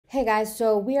Hey guys,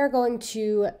 so we are going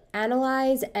to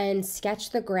analyze and sketch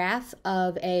the graph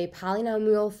of a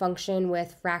polynomial function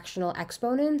with fractional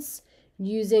exponents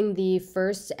using the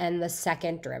first and the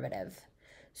second derivative.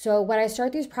 So when I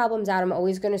start these problems out, I'm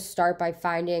always going to start by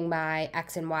finding my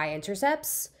x and y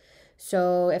intercepts.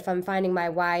 So if I'm finding my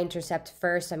y-intercept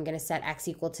first, I'm going to set x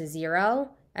equal to 0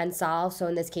 and solve. So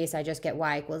in this case, I just get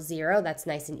y equals 0. That's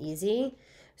nice and easy.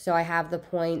 So I have the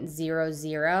point 0,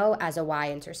 0 as a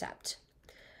y-intercept.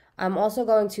 I'm also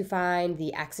going to find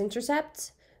the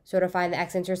x-intercept. So to find the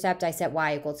x-intercept, I set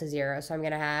y equal to 0. So I'm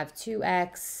going to have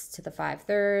 2x to the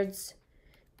 5/3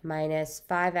 minus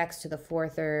 5x to the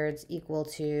 4/3 equal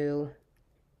to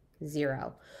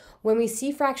 0. When we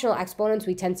see fractional exponents,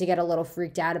 we tend to get a little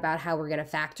freaked out about how we're going to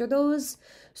factor those.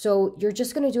 So you're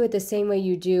just going to do it the same way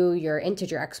you do your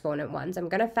integer exponent ones. I'm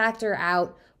going to factor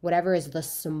out whatever is the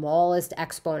smallest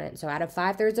exponent. So out of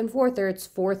 5/3 and 4/3,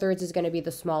 4/3 is going to be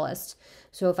the smallest.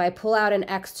 So if I pull out an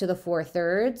x to the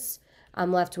 4/3,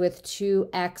 I'm left with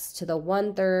 2x to the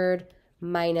 1/3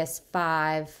 minus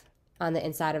 5 on the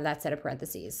inside of that set of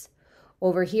parentheses.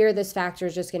 Over here, this factor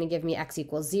is just going to give me x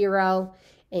equals 0.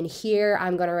 And here,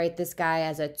 I'm going to write this guy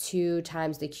as a 2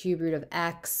 times the cube root of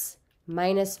x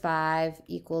minus 5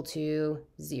 equal to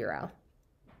 0.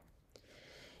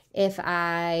 If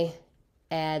I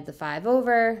add the 5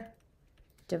 over,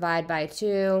 divide by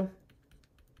 2,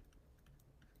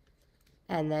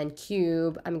 and then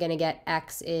cube, I'm going to get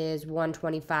x is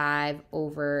 125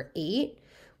 over 8,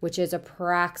 which is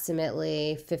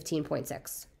approximately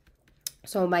 15.6.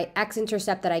 So my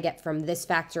x-intercept that I get from this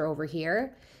factor over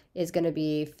here is going to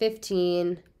be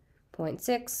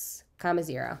 15.6,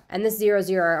 0. And this 0,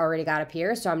 0 I already got up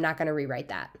here, so I'm not going to rewrite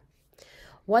that.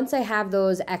 Once I have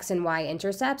those x and y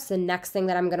intercepts, the next thing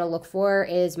that I'm going to look for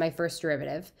is my first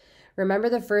derivative. Remember,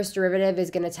 the first derivative is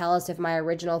going to tell us if my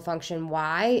original function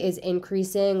y is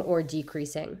increasing or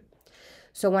decreasing.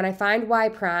 So when I find y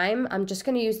prime, I'm just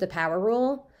going to use the power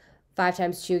rule. 5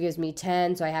 times 2 gives me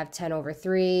 10, so I have 10 over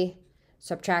 3.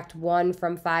 Subtract 1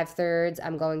 from 5/3,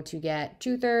 I'm going to get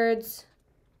 2/3.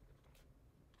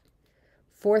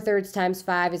 4/3 times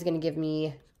 5 is going to give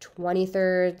me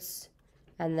 20/3.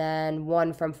 And then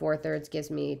 1 from 4/3 gives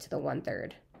me to the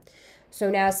 1/3. So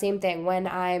now same thing, when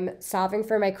I'm solving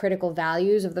for my critical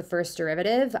values of the first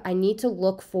derivative, I need to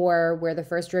look for where the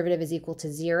first derivative is equal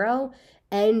to 0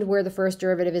 and where the first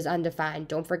derivative is undefined.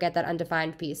 Don't forget that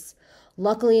undefined piece.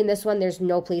 Luckily in this one, there's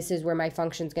no places where my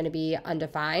function is going to be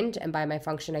undefined. And by my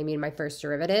function, I mean my first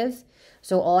derivative.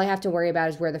 So all I have to worry about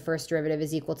is where the first derivative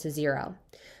is equal to 0.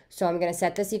 So I'm going to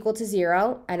set this equal to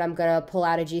 0, and I'm going to pull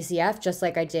out a GCF just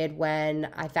like I did when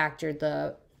I factored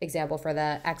the example for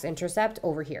the x-intercept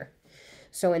over here.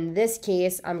 So in this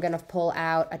case, I'm going to pull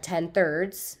out a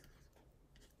 10/3.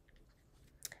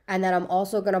 And then I'm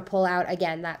also going to pull out,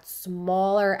 again, that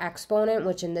smaller exponent,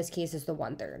 which in this case is the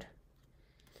 1/3.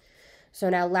 So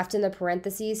now left in the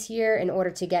parentheses here, in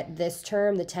order to get this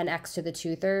term, the 10x to the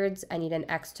 2/3, I need an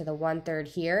x to the 1/3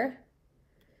 here.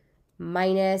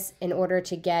 Minus, in order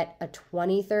to get a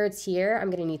 20/3 here, I'm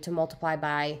going to need to multiply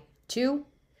by 2.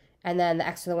 And then the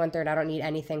x to the 1/3, I don't need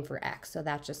anything for x. So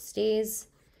that just stays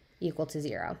equal to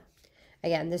 0.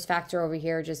 Again, this factor over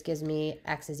here just gives me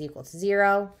x is equal to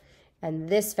 0. And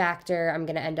this factor, I'm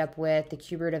going to end up with the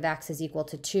cube root of x is equal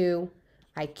to 2.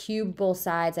 I cube both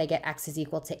sides, I get x is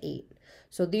equal to 8.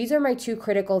 So these are my two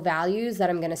critical values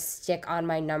that I'm going to stick on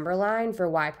my number line for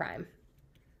y prime.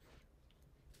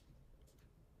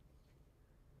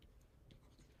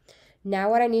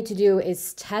 Now what I need to do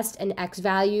is test an x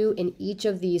value in each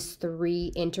of these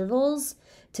 3 intervals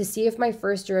to see if my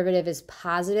first derivative is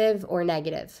positive or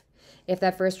negative. If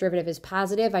that first derivative is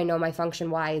positive, I know my function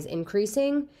y is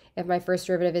increasing. If my first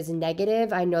derivative is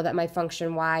negative, I know that my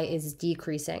function y is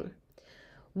decreasing.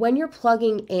 When you're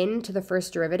plugging into the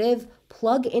first derivative,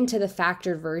 plug into the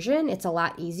factored version. It's a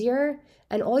lot easier.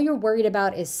 And all you're worried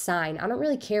about is sign. I don't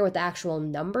really care what the actual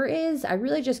number is. I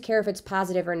really just care if it's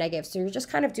positive or negative. So you're just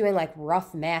kind of doing like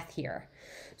rough math here.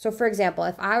 So for example,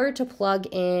 if I were to plug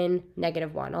in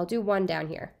 -1, I'll do 1 down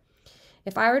here.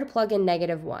 If I were to plug in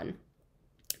 -1,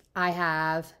 I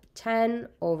have 10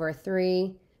 over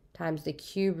 3 times the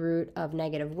cube root of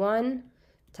 -1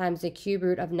 times the cube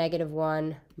root of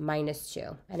 -1 minus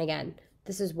 2. And again,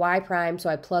 this is y prime, so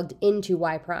I plugged into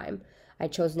y prime. I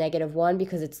chose -1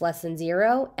 because it's less than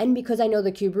 0 and because I know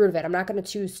the cube root of it. I'm not going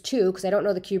to choose 2 because I don't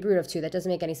know the cube root of 2. That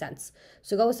doesn't make any sense.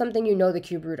 So go with something you know the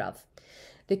cube root of.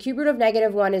 The cube root of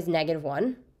 -1 is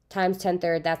 -1 times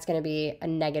 10/3. That's going to be a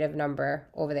negative number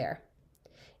over there.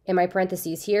 In my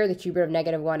parentheses here, the cube root of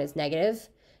 -1 is negative.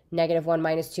 Negative 1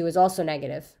 minus 2 is also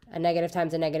negative. A negative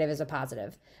times a negative is a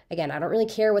positive. Again, I don't really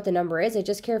care what the number is. I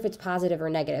just care if it's positive or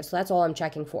negative. So that's all I'm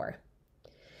checking for.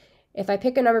 If I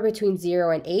pick a number between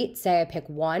 0 and 8, say I pick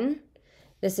 1,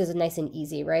 this is nice and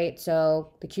easy, right?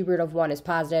 So the cube root of 1 is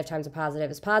positive times a positive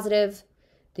is positive.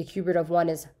 The cube root of 1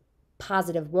 is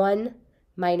positive 1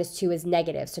 minus 2 is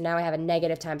negative. So now I have a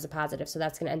negative times a positive. So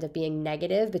that's going to end up being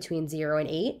negative between 0 and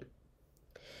 8.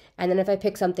 And then if I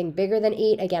pick something bigger than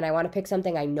 8, again, I want to pick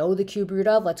something I know the cube root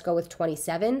of. Let's go with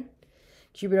 27.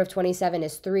 Cube root of 27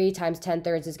 is 3 times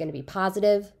 10/3 is going to be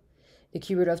positive. The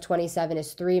cube root of 27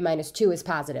 is 3 minus 2 is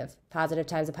positive. Positive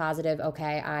times a positive.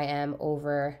 Okay, I am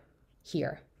over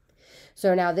here.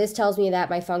 So now this tells me that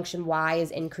my function y is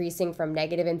increasing from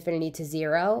negative infinity to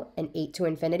 0 and 8 to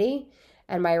infinity.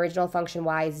 And my original function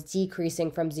y is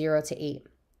decreasing from 0 to 8.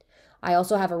 I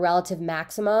also have a relative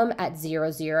maximum at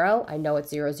 0, 0. I know it's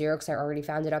 0, 0 because I already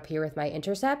found it up here with my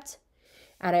intercept.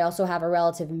 And I also have a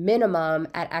relative minimum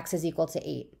at x is equal to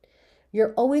 8.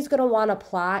 You're always going to want to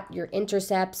plot your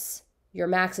intercepts, your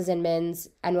maxes and mins,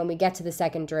 and when we get to the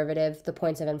second derivative, the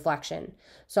points of inflection.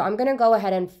 So I'm going to go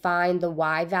ahead and find the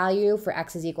y value for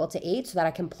x is equal to 8 so that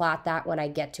I can plot that when I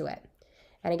get to it.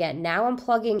 And again, now I'm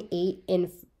plugging 8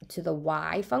 into the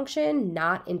y function,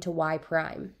 not into y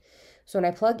prime. So when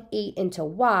I plug 8 into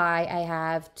y, I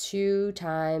have 2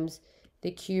 times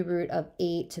the cube root of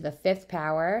 8 to the 5th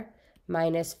power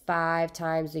minus 5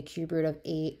 times the cube root of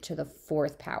 8 to the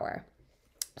 4th power.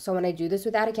 So when I do this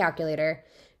without a calculator,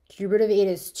 cube root of 8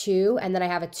 is 2, and then I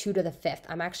have a 2 to the 5th.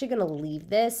 I'm actually going to leave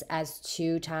this as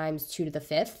 2 times 2 to the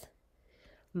 5th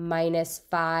minus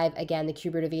 5. Again, the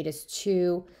cube root of 8 is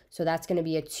 2, so that's going to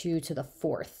be a 2 to the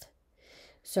 4th.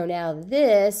 So now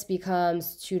this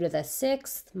becomes 2 to the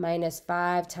 6th minus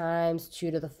 5 times 2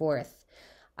 to the 4th.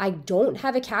 I don't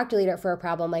have a calculator for a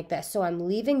problem like this, so I'm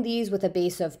leaving these with a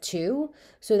base of 2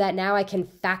 so that now I can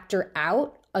factor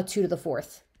out a 2 to the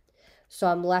 4th. So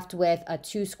I'm left with a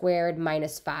 2 squared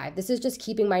minus 5. This is just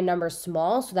keeping my numbers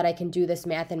small so that I can do this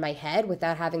math in my head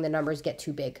without having the numbers get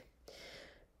too big.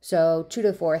 So 2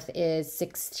 to the 4th is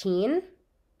 16.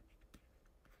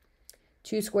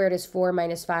 2 squared is 4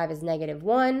 minus 5 is negative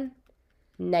 1,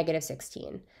 negative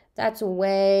 16. That's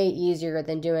way easier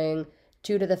than doing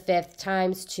 2 to the 5th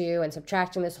times 2 and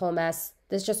subtracting this whole mess.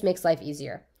 This just makes life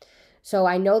easier. So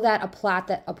I know that a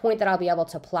point that I'll be able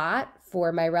to plot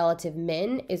for my relative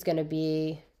min is going to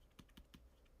be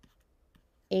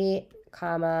 8,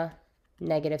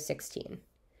 negative 16.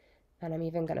 And I'm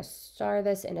even going to star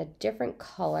this in a different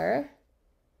color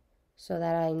so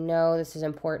that I know this is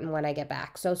important when I get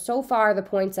back. So far the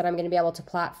points that I'm going to be able to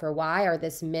plot for y are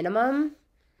this minimum,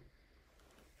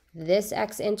 this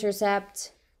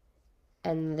x-intercept,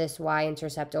 and this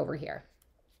y-intercept over here.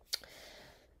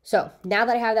 So now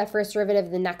that I have that first derivative,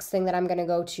 the next thing that I'm going to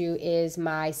go to is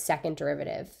my second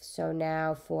derivative. So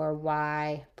now for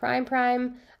y prime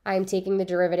prime, I'm taking the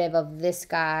derivative of this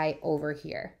guy over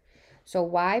here. So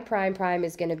y prime prime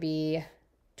is going to be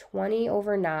 20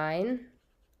 over 9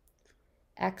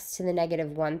 x to the negative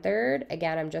 1/3.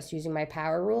 Again, I'm just using my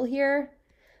power rule here,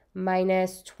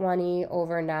 minus 20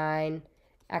 over 9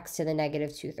 x to the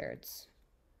negative 2/3.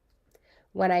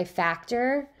 When I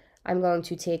factor, I'm going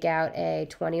to take out a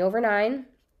 20 over 9,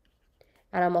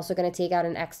 and I'm also going to take out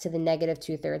an x to the negative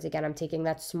 2/3. Again, I'm taking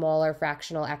that smaller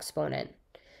fractional exponent.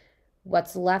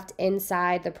 What's left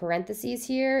inside the parentheses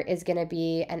here is going to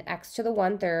be an x to the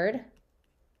 1/3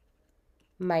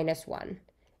 minus 1.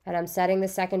 And I'm setting the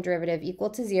second derivative equal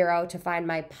to 0 to find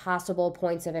my possible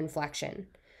points of inflection.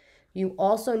 You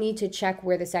also need to check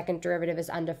where the second derivative is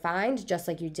undefined, just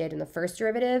like you did in the first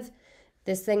derivative.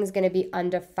 This thing's going to be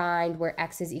undefined where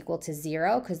x is equal to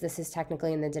 0, because this is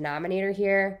technically in the denominator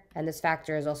here, and this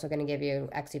factor is also going to give you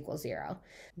x equals 0.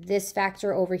 This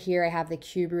factor over here, I have the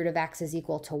cube root of x is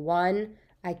equal to 1.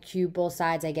 I cube both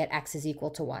sides, I get x is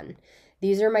equal to 1.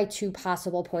 These are my two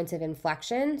possible points of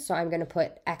inflection, so I'm going to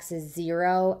put x is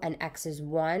 0 and x is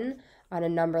 1 on a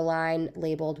number line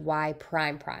labeled y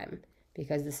prime prime,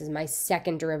 because this is my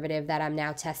second derivative that I'm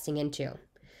now testing into.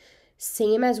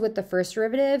 Same as with the first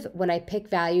derivative, when I pick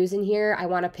values in here, I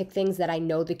want to pick things that I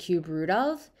know the cube root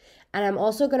of, and I'm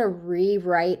also going to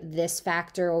rewrite this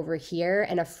factor over here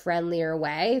in a friendlier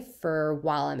way for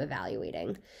while I'm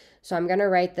evaluating. So I'm going to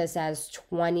write this as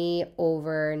 20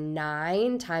 over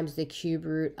 9 times the cube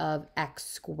root of x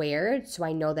squared, so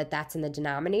I know that that's in the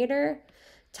denominator,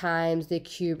 times the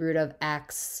cube root of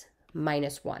x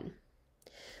minus 1.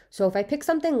 So if I pick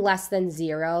something less than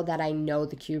 0 that I know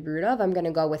the cube root of, I'm going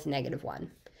to go with negative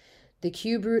 1. The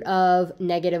cube root of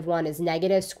negative 1 is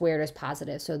negative, squared is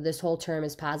positive, so this whole term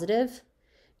is positive.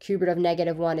 Cube root of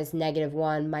 -1 is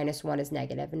 -1, minus 1 is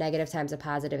negative. A negative times a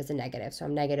positive is a negative, so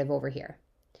I'm negative over here.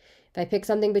 If I pick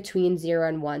something between 0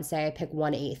 and 1, say I pick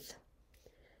 1/8.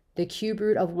 The cube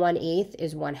root of 1/8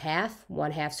 is 1/2.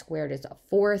 1/2 squared is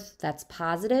 1/4. That's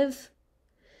positive.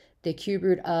 The cube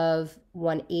root of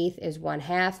 1/8 is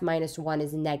 1/2, minus 1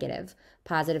 is negative.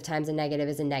 Positive times a negative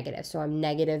is a negative, so I'm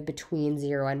negative between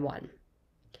 0 and 1.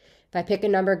 If I pick a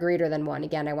number greater than 1,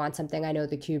 again, I want something I know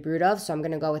the cube root of, so I'm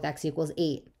going to go with x equals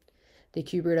 8. The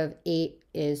cube root of 8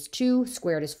 is 2,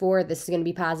 squared is 4. This is going to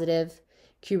be positive.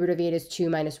 Cube root of 8 is 2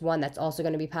 minus 1. That's also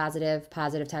going to be positive.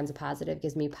 Positive times a positive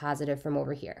gives me positive from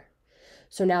over here.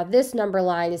 So now this number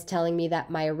line is telling me that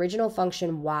my original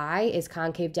function y is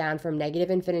concave down from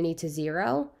 -infinity to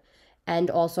 0 and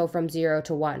also from 0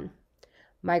 to 1.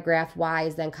 My graph y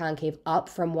is then concave up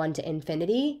from 1 to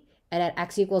infinity, and at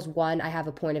x equals 1, I have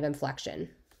a point of inflection.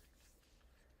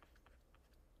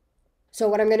 So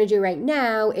what I'm going to do right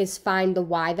now is find the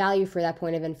y value for that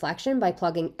point of inflection by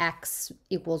plugging x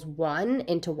equals 1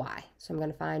 into y. So I'm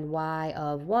going to find y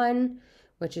of 1,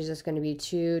 which is just going to be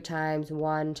 2 times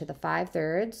 1 to the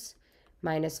 5/3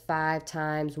 minus 5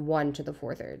 times 1 to the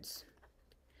 4/3.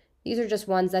 These are just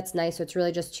ones. That's nice. So it's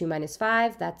really just 2 minus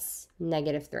 5. That's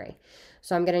 -3.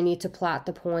 So I'm going to need to plot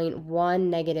the point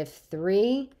 1,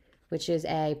 -3, which is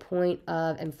a point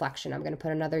of inflection. I'm going to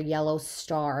put another yellow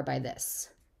star by this.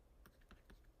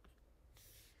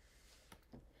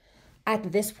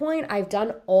 At this point, I've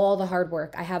done all the hard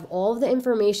work. I have all of the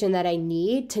information that I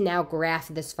need to now graph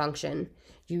this function.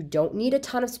 You don't need a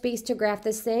ton of space to graph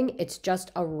this thing. It's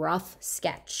just a rough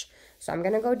sketch. So I'm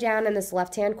going to go down in this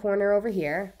left-hand corner over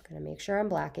here. I'm going to make sure I'm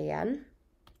black again.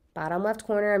 Bottom left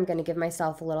corner, I'm going to give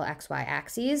myself a little XY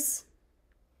axes.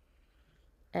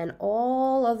 And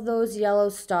all of those yellow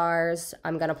stars,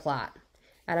 I'm going to plot.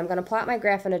 And I'm going to plot my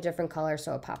graph in a different color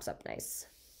so it pops up nice.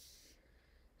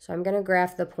 So I'm going to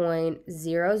graph the point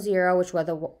 0, 0,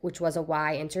 which was a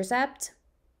y-intercept.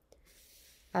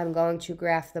 I'm going to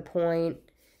graph the point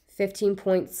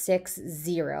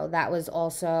 15.60. That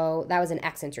was an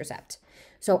x-intercept.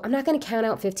 So I'm not going to count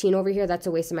out 15 over here. That's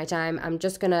a waste of my time. I'm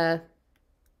just going to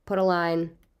put a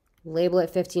line, label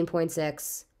it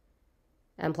 15.6,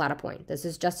 and plot a point. This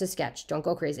is just a sketch. Don't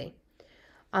go crazy.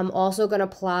 I'm also going to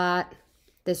plot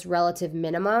this relative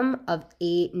minimum of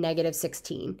 8,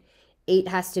 -16. 8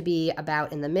 has to be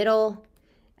about in the middle,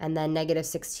 and then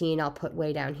 -16 I'll put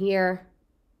way down here.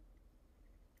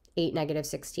 8,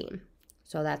 -16.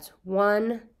 So that's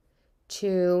 1,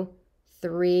 2,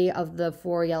 3 of the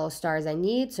 4 yellow stars I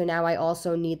need. So now I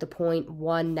also need the point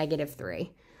 1,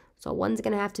 -3. So 1's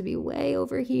going to have to be way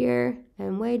over here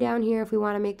and way down here if we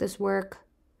want to make this work.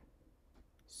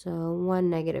 So 1,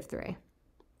 -3.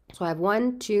 So I have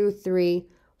 1, 2, 3,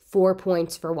 4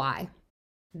 points for y.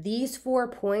 These 4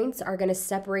 points are going to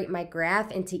separate my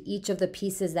graph into each of the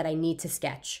pieces that I need to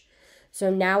sketch. So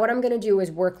now what I'm going to do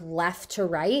is work left to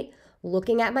right,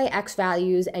 looking at my x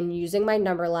values and using my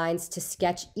number lines to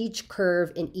sketch each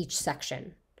curve in each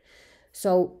section.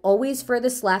 So always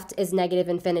furthest left is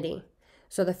 -infinity.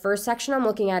 So the first section I'm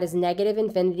looking at is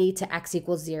 -infinity to x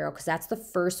equals 0, because that's the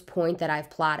first point that I've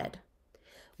plotted.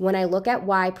 When I look at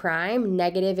y prime,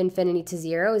 -infinity to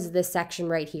 0 is this section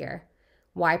right here.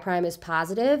 Y prime is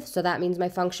positive, so that means my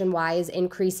function y is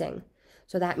increasing.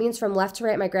 So that means from left to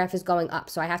right, my graph is going up.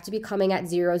 So I have to be coming at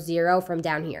 0, 0 from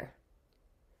down here.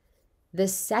 The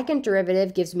second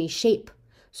derivative gives me shape.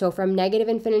 So from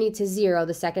 -infinity to 0,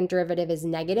 the second derivative is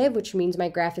negative, which means my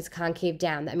graph is concave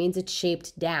down. That means it's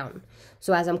shaped down.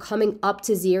 So as I'm coming up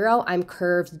to 0, I'm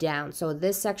curved down. So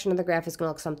this section of the graph is going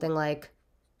to look something like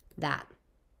that.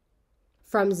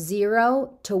 From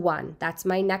 0 to 1, that's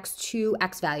my next 2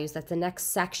 x values. That's the next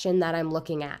section that I'm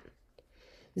looking at.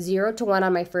 0 to 1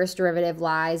 on my first derivative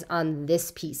lies on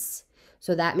this piece.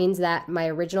 So that means that my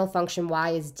original function y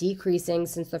is decreasing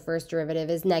since the first derivative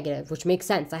is negative, which makes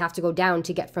sense. I have to go down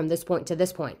to get from this point to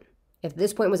this point. If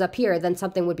this point was up here, then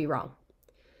something would be wrong.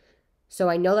 So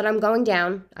I know that I'm going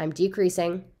down. I'm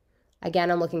decreasing.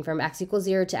 Again, I'm looking from x equals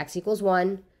 0 to x equals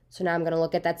 1. So now I'm going to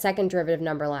look at that second derivative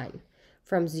number line.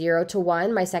 From 0 to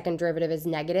 1, my second derivative is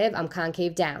negative. I'm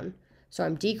concave down. So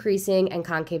I'm decreasing and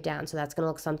concave down. So that's going to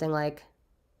look something like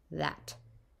that.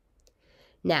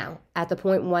 Now, at the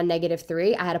point 1,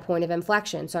 -3, I had a point of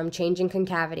inflection. So I'm changing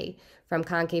concavity from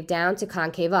concave down to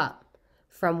concave up.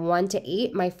 From 1 to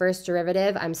 8, my first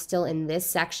derivative, I'm still in this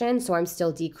section. So I'm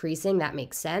still decreasing. That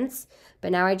makes sense.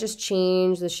 But now I just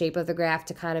change the shape of the graph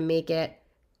to kind of make it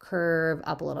curve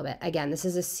up a little bit. Again, this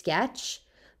is a sketch.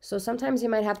 So sometimes you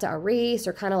might have to erase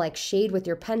or kind of like shade with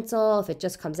your pencil if it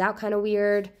just comes out kind of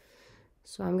weird.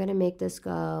 So I'm going to make this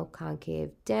go concave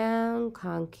down,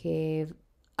 concave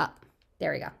up.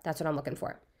 There we go. That's what I'm looking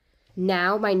for.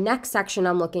 Now my next section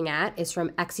I'm looking at is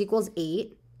from x equals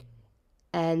 8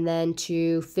 and then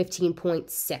to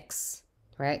 15.6,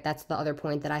 right? That's the other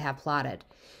point that I have plotted.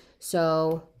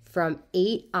 So from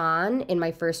 8 on in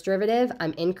my first derivative,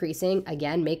 I'm increasing.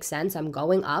 Again, makes sense. I'm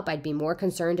going up. I'd be more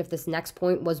concerned if this next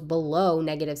point was below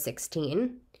negative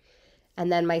 16.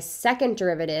 And then my second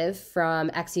derivative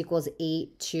from x equals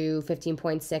 8 to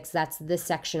 15.6, that's this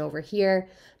section over here.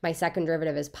 My second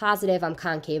derivative is positive. I'm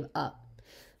concave up.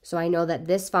 So I know that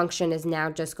this function is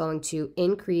now just going to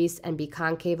increase and be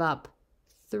concave up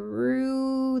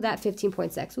through that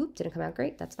 15.6. Oop, didn't come out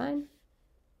great. That's fine.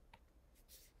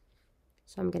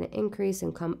 So I'm going to increase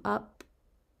and come up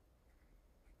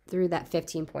through that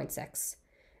 15.6.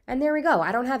 And there we go.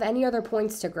 I don't have any other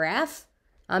points to graph.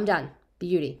 I'm done.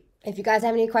 Beauty. If you guys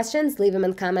have any questions, leave them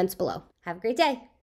in the comments below. Have a great day.